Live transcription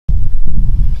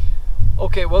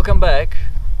Okay, welcome back.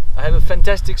 I have a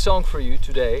fantastic song for you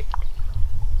today.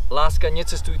 Láska,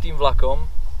 necestuj tím vlakom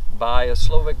by a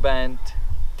Slovak band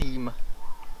team,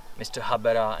 Mr.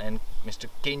 Habera and Mr.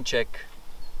 Kinček.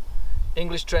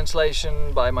 English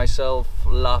translation by myself,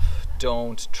 Love,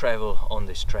 don't travel on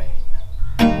this train.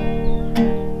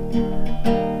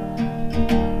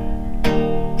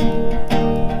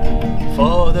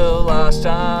 For the last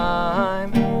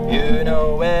time, you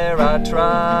know where I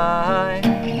try.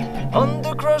 On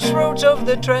the crossroads of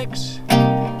the tracks,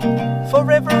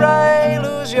 forever I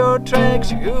lose your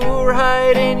tracks. You're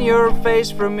hiding your face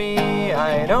from me.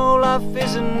 I know love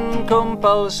isn't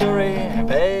compulsory,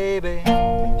 baby.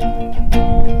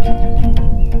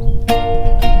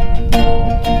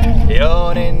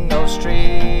 Yawning, no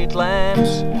street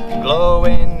lamps,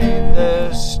 glowing in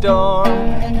the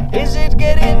storm. Is it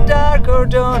getting dark or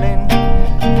dawning?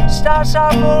 Stars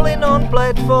are falling on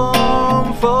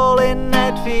platform, falling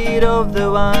at feet of the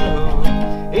one who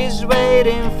is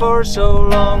waiting for so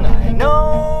long. I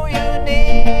know you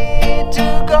need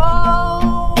to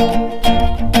go.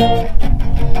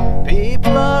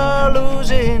 People are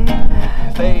losing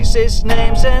faces,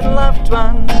 names and loved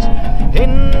ones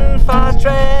in fast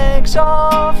tracks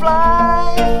of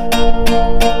life.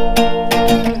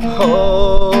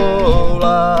 Oh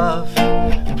love,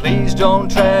 please don't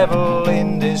travel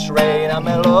in this rain. I'm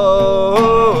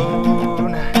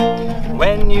alone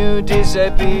when you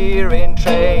disappear in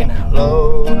train,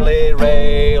 lonely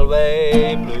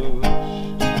railway blues.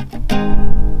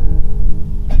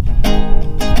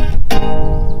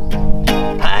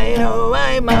 I know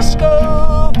I must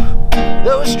go,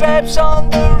 those straps on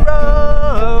the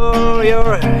road.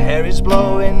 Your hair is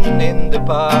blowing in the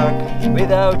park.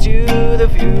 Without you the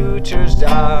future's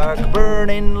dark,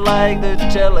 burning like the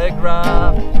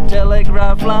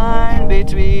telegraph line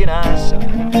between us.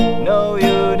 No,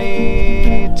 you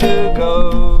need to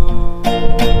go.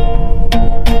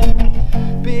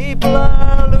 People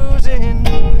are losing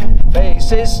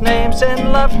faces, names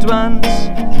and loved ones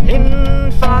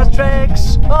in fast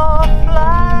tracks of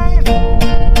life.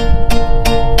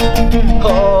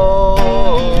 Oh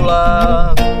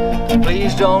love,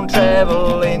 please don't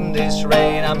travel in this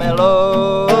rain. I'm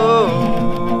alone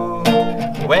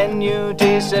when you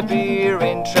disappear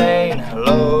in train,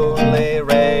 lonely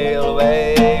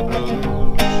railway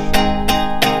blues.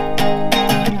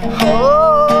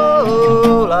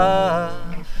 Oh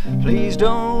love, please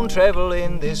don't travel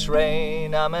in this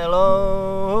rain. I'm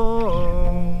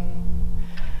alone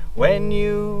when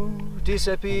you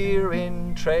disappear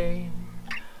in train,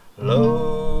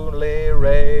 lonely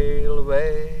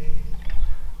railway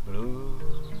blues.